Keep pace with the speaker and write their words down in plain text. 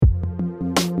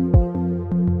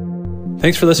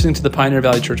Thanks for listening to the Pioneer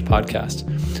Valley Church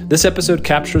podcast. This episode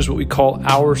captures what we call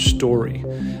Our Story.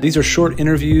 These are short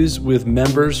interviews with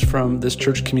members from this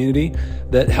church community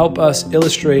that help us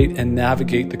illustrate and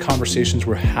navigate the conversations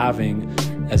we're having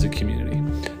as a community.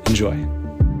 Enjoy.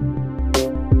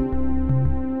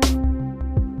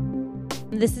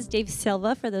 This is Dave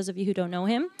Silva, for those of you who don't know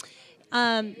him.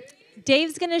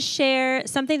 Dave's going to share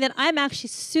something that I'm actually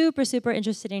super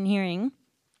interested in hearing,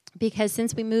 because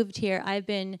since we moved here, I've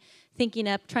been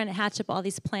trying to hatch up all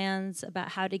these plans about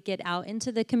how to get out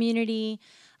into the community,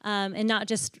 and not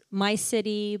just my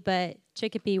city, but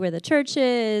Chicopee, where the church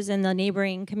is, and the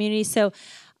neighboring communities. So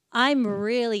I'm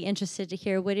really interested to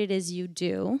hear what it is you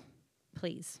do.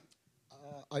 Please.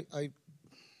 I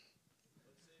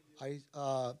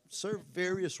serve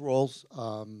various roles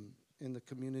in the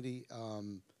community.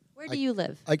 Where do you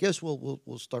live? I guess we'll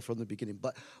start from the beginning.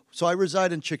 So I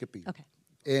reside in Chicopee. Okay.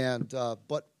 And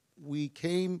but we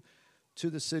came to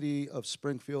the city of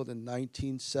Springfield in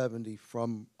 1970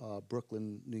 from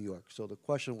Brooklyn, New York. So the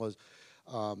question was,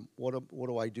 what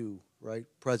do I do right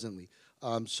presently?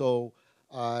 So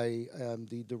I am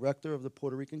the director of the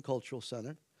Puerto Rican Cultural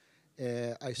Center.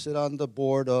 I sit on the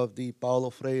board of the Paulo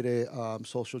Freire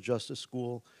Social Justice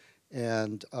School,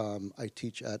 and I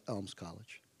teach at Elms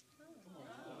College.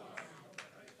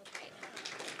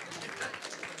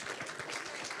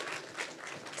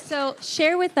 So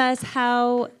share with us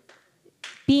how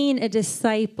being a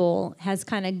disciple has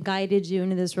kind of guided you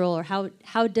into this role, or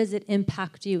how does it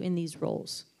impact you in these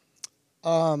roles?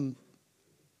 I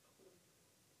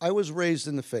was raised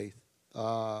in the faith.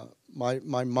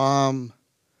 My mom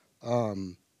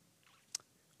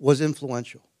was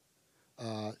influential.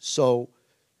 So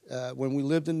when we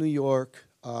lived in New York,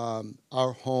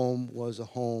 our home was a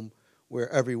home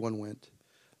where everyone went.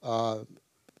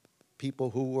 People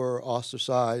who were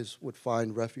ostracized would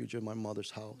find refuge in my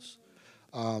mother's house.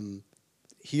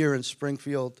 Here in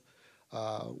Springfield,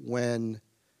 when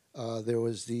there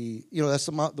was that's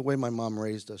the way my mom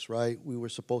raised us, right? We were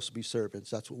supposed to be servants.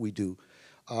 That's what we do.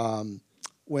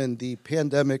 When the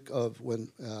pandemic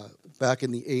back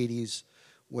in the 80s,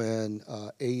 when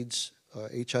AIDS,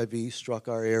 HIV struck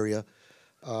our area,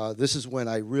 this is when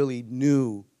I really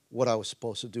knew what I was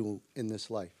supposed to do in this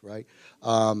life, right?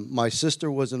 My sister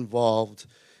was involved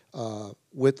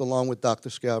along with Dr.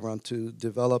 Scavron, to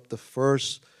develop the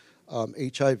first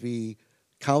HIV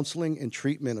counseling and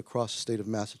treatment across the state of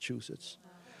Massachusetts.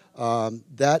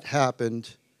 That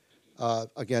happened,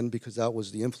 again, because that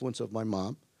was the influence of my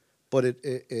mom, but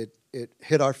it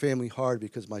hit our family hard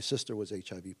because my sister was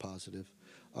HIV positive.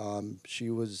 She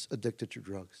was addicted to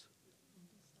drugs.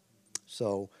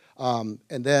 So, and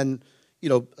then,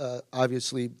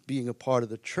 obviously being a part of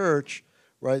the church,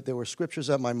 right, there were scriptures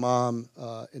that my mom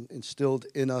instilled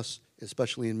in us,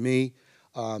 especially in me,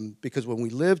 because when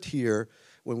we lived here,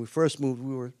 when we first moved,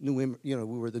 we were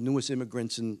we were the newest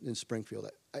immigrants in Springfield.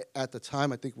 At the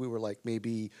time, I think we were like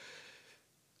maybe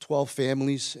 12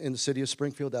 families in the city of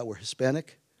Springfield that were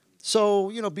Hispanic.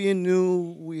 So, being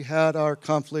new, we had our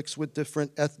conflicts with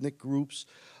different ethnic groups,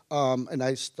 and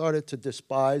I started to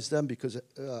despise them because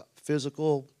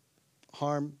physical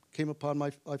harm came upon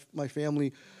my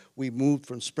family. We moved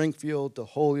from Springfield to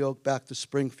Holyoke, back to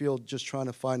Springfield, just trying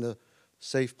to find a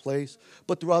safe place.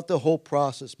 But throughout the whole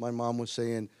process, my mom was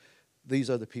saying, these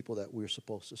are the people that we're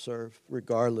supposed to serve,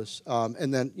 regardless.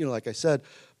 And then, like I said,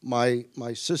 my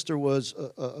sister was,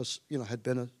 had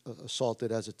been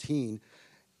assaulted as a teen,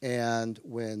 and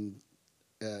when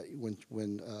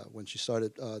she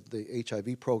started the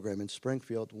HIV program in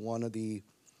Springfield, one of the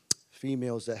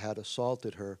females that had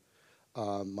assaulted her,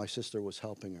 my sister was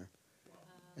helping her.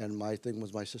 And my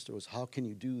sister was, how can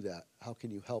you do that? How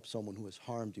can you help someone who has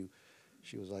harmed you?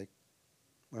 She was like,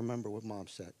 remember what Mom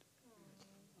said.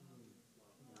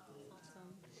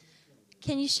 Awesome.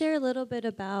 Can you share a little bit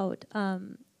about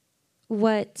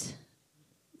what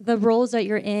the roles that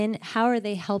you're in, how are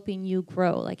they helping you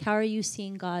grow? Like, how are you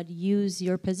seeing God use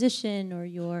your position or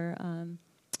your,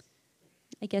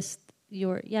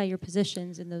 your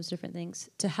positions in those different things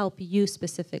to help you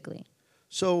specifically?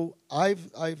 So my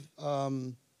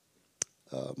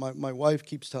wife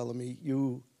keeps telling me,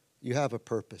 you have a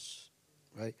purpose,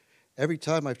 right? Every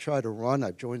time I've tried to run,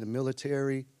 I've joined the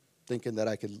military, thinking that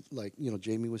I could,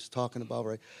 Jamie was talking about,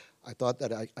 right? I thought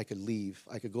that I could leave.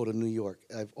 I could go to New York.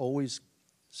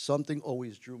 Something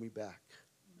always drew me back.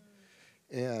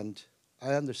 And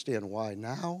I understand why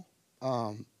now,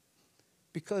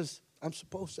 because I'm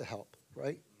supposed to help,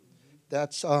 right?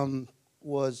 That's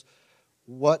was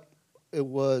what it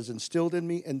was instilled in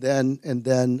me, and then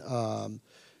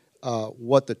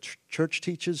what the church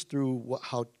teaches through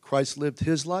how Christ lived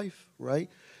his life, right?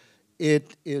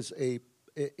 it is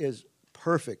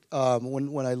perfect.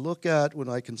 When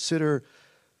I consider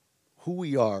who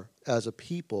we are as a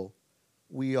people,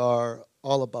 we are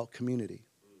all about community,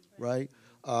 right?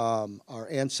 Our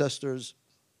ancestors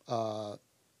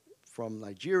from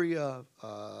Nigeria,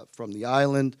 from the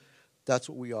island, that's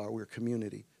what we are. We're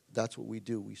community. That's what we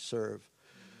do. We serve.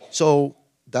 So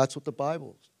that's what the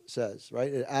Bible says,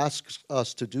 right? It asks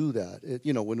us to do that.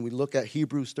 When we look at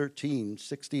Hebrews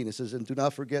 13:16, it says, "And do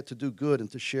not forget to do good and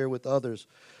to share with others,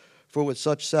 for with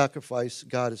such sacrifice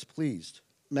God is pleased."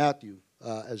 Matthew,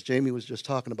 as Jamie was just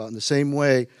talking about, in the same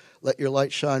way, let your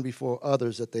light shine before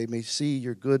others that they may see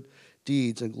your good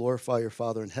deeds and glorify your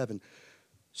Father in heaven.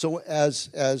 So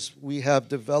as we have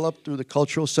developed through the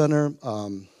Cultural Center,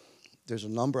 there's a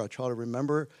number, I try to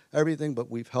remember everything, but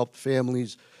we've helped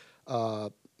families,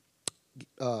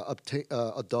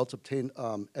 adults obtain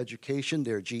education,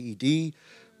 their GED.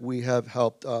 We have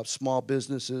helped small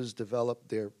businesses develop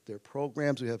their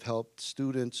programs. We have helped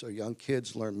students or young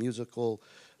kids learn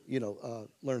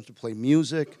learn to play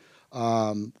music,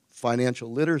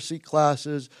 financial literacy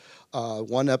classes.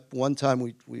 One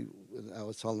time I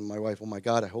was telling my wife, "Oh my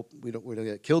God, I hope we don't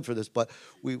get killed for this." But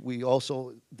we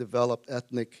also developed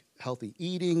ethnic healthy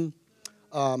eating.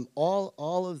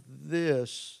 All of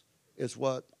this is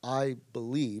what I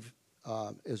believe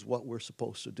is what we're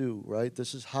supposed to do, right?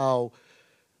 This is how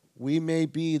we may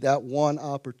be that one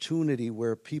opportunity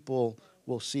where people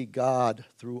will see God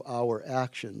through our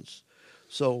actions.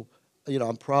 So,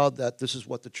 I'm proud that this is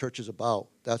what the church is about.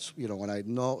 That's, and I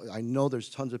know there's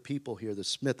tons of people here, the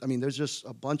Smith. There's just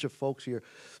a bunch of folks here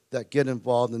that get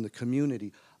involved in the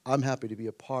community. I'm happy to be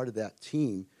a part of that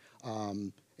team.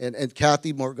 And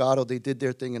Kathy Morgado, they did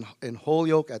their thing in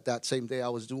Holyoke. At that same day, I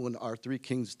was doing our Three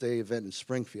Kings Day event in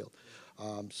Springfield.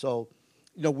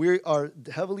 We are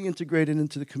heavily integrated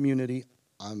into the community.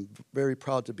 I'm very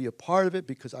proud to be a part of it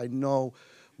because I know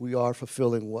we are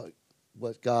fulfilling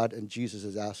what God and Jesus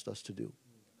has asked us to do.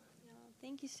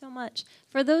 Thank you so much.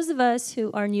 For those of us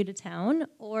who are new to town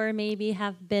or maybe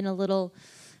have been a little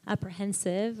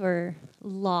apprehensive or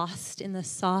lost in the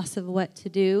sauce of what to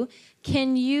do,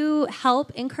 can you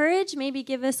help encourage, maybe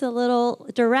give us a little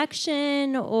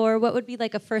direction, or what would be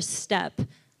like a first step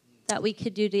that we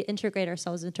could do to integrate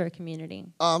ourselves into our community?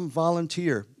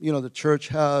 Volunteer. The church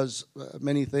has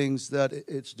many things that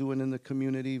it's doing in the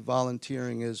community.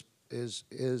 Volunteering is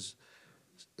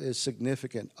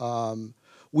significant.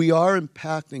 We are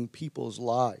impacting people's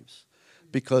lives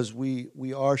because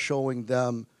we are showing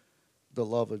them the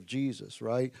love of Jesus,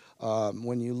 right?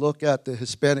 When you look at the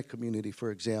Hispanic community,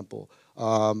 for example,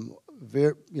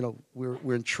 we're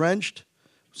entrenched.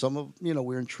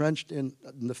 We're entrenched in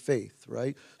the faith,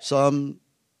 right? Some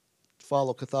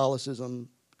follow Catholicism,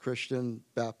 Christian,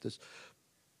 Baptist,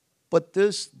 but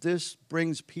this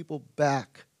brings people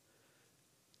back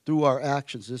through our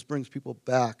actions. This brings people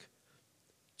back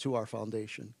to our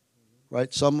foundation,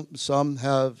 right? Some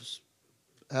have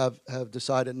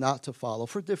decided not to follow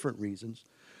for different reasons.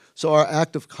 So our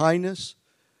act of kindness,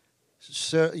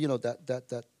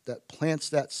 that plants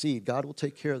that seed. God will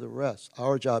take care of the rest.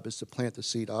 Our job is to plant the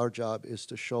seed. Our job is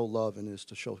to show love and is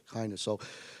to show kindness. So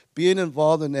being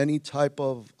involved in any type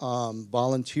of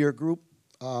volunteer group,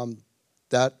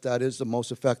 that is the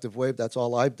most effective way. That's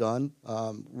all I've done.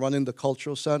 Running the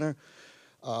Cultural Center,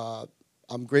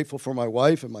 I'm grateful for my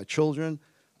wife and my children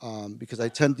because I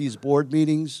attend these board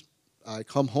meetings. I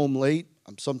come home late.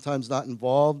 I'm sometimes not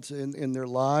involved in their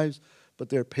lives, but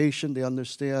they're patient. They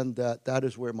understand that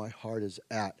is where my heart is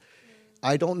at.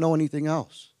 I don't know anything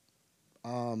else.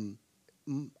 I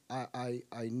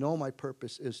know my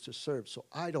purpose is to serve, so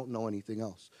I don't know anything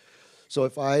else. So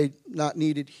if I'm not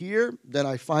needed here, then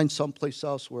I find someplace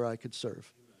else where I could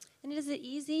serve. And is it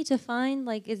easy to find?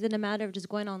 Is it a matter of just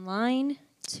going online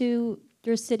to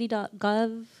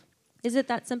yourcity.gov? Is it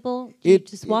that simple? You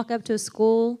just walk up to a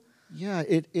school? Yeah,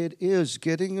 it is.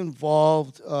 Getting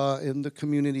involved in the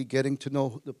community, getting to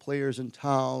know the players in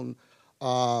town,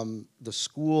 the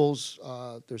schools,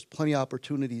 there's plenty of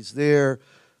opportunities there.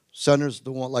 Center's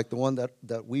the one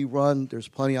that we run, there's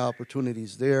plenty of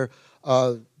opportunities there.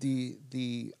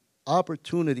 The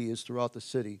opportunity is throughout the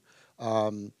city.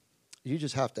 You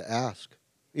just have to ask.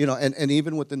 And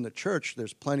even within the church,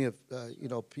 there's plenty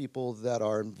of people that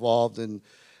are involved in,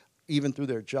 even through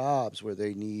their jobs where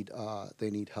they need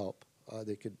help.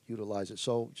 They could utilize it.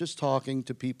 So just talking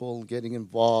to people, getting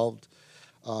involved,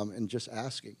 and just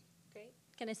asking. Great.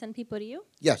 Can I send people to you?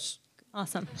 Yes.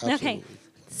 Awesome. Absolutely. Okay.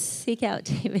 seek out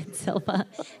David Silva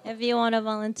if you want to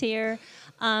volunteer.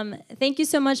 Thank you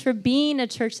so much for being a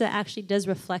church that actually does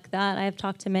reflect that. I have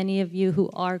talked to many of you who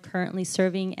are currently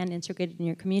serving and integrated in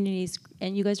your communities,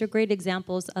 and you guys are great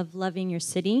examples of loving your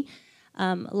city.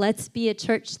 Let's be a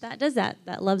church that does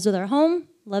that loves with our home,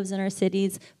 loves in our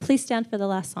cities. Please stand for the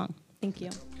last song. Thank you.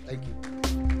 Thank you.